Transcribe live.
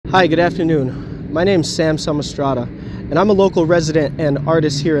Hi, good afternoon. My name's Sam Summerstrada, and I'm a local resident and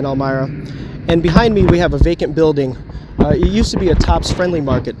artist here in Elmira. And behind me we have a vacant building. It used to be a Tops Friendly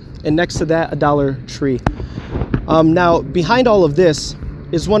Market, and next to that a Dollar Tree. Now, behind all of this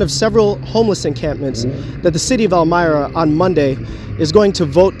is one of several homeless encampments that the city of Elmira on Monday is going to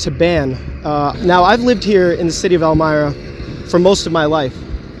vote to ban. Now, I've lived here in the city of Elmira for most of my life,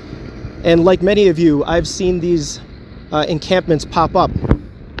 and like many of you, I've seen these encampments pop up.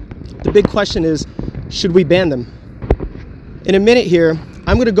 The big question is, should we ban them? In a minute here,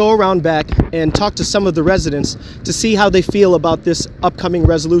 I'm going to go around back and talk to some of the residents to see how they feel about this upcoming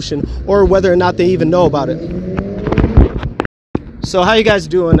resolution, or whether or not they even know about it. So how you guys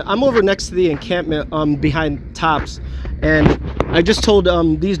doing? I'm over next to the encampment behind Tops, and I just told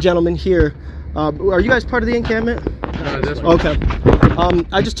these gentlemen here, are you guys part of the encampment? Okay.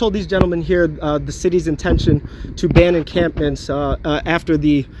 I just told these gentlemen here the city's intention to ban encampments after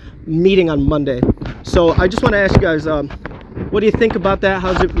the meeting on Monday. So I just want to ask you guys, what do you think about that?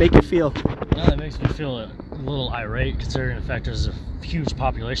 How does it make you feel? Well, it makes me feel a little irate, considering the fact there's a huge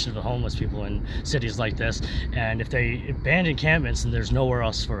population of homeless people in cities like this, and if they ban encampments, then there's nowhere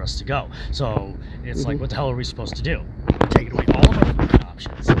else for us to go. So it's like, what the hell are we supposed to do? Take away all of our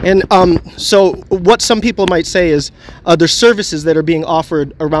options. And so what some people might say is there's services that are being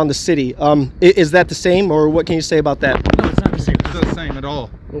offered around the city. Is that the same, or what can you say about that? No, it's not the same. It's not the same at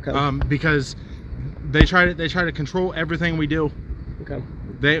all. Okay. Because they try to control everything we do. Okay.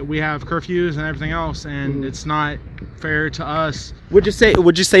 We have curfews and everything else, and it's not fair to us. Would you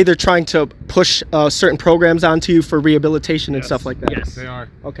say they're trying to push certain programs onto you for rehabilitation and stuff like that? Yes, they are.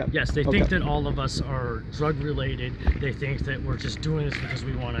 Okay. Yes, they think that all of us are drug related. They think that we're just doing this because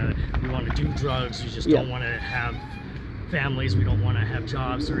we want to do drugs. We just don't want to have families. We don't want to have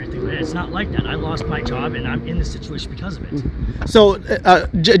jobs or anything. It's not like that. I lost my job, and I'm in this situation because of it. So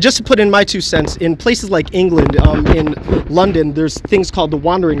just to put in my 2 cents, in places like England, in London, there's things called the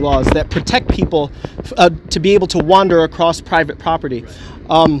wandering laws that protect people to be able to wander across private property.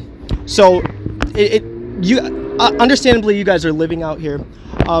 So understandably, you guys are living out here.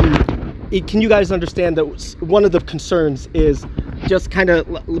 Can you guys understand that one of the concerns is just kind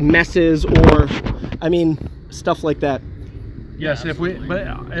of messes, or I mean, stuff like that? Yes, yeah, but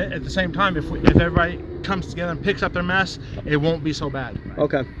at the same time, if everybody comes together and picks up their mess, it won't be so bad.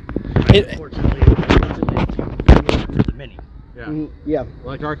 Okay. Unfortunately, for the many. Yeah. Yeah.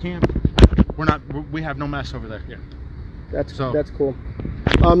 Like our camp, we have no mess over there. Yeah. That's cool.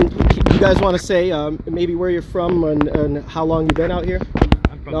 You guys want to say maybe where you're from and how long you've been out here?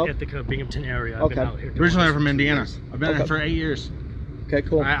 I'm from Ithaca, Binghamton area. I've been out here. Originally, I'm from Indiana. I've been here for 8 years. Okay,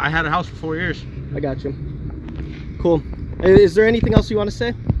 cool. I had a house for 4 years. I got you. Cool. Is there anything else you want to say?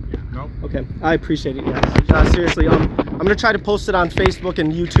 Yeah. Nope. Okay. I appreciate it, guys. Seriously, I'm gonna try to post it on Facebook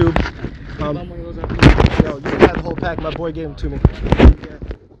and YouTube. You can have the whole pack. My boy gave them to me. Yeah.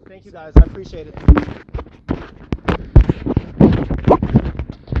 Thank you, guys. I appreciate it.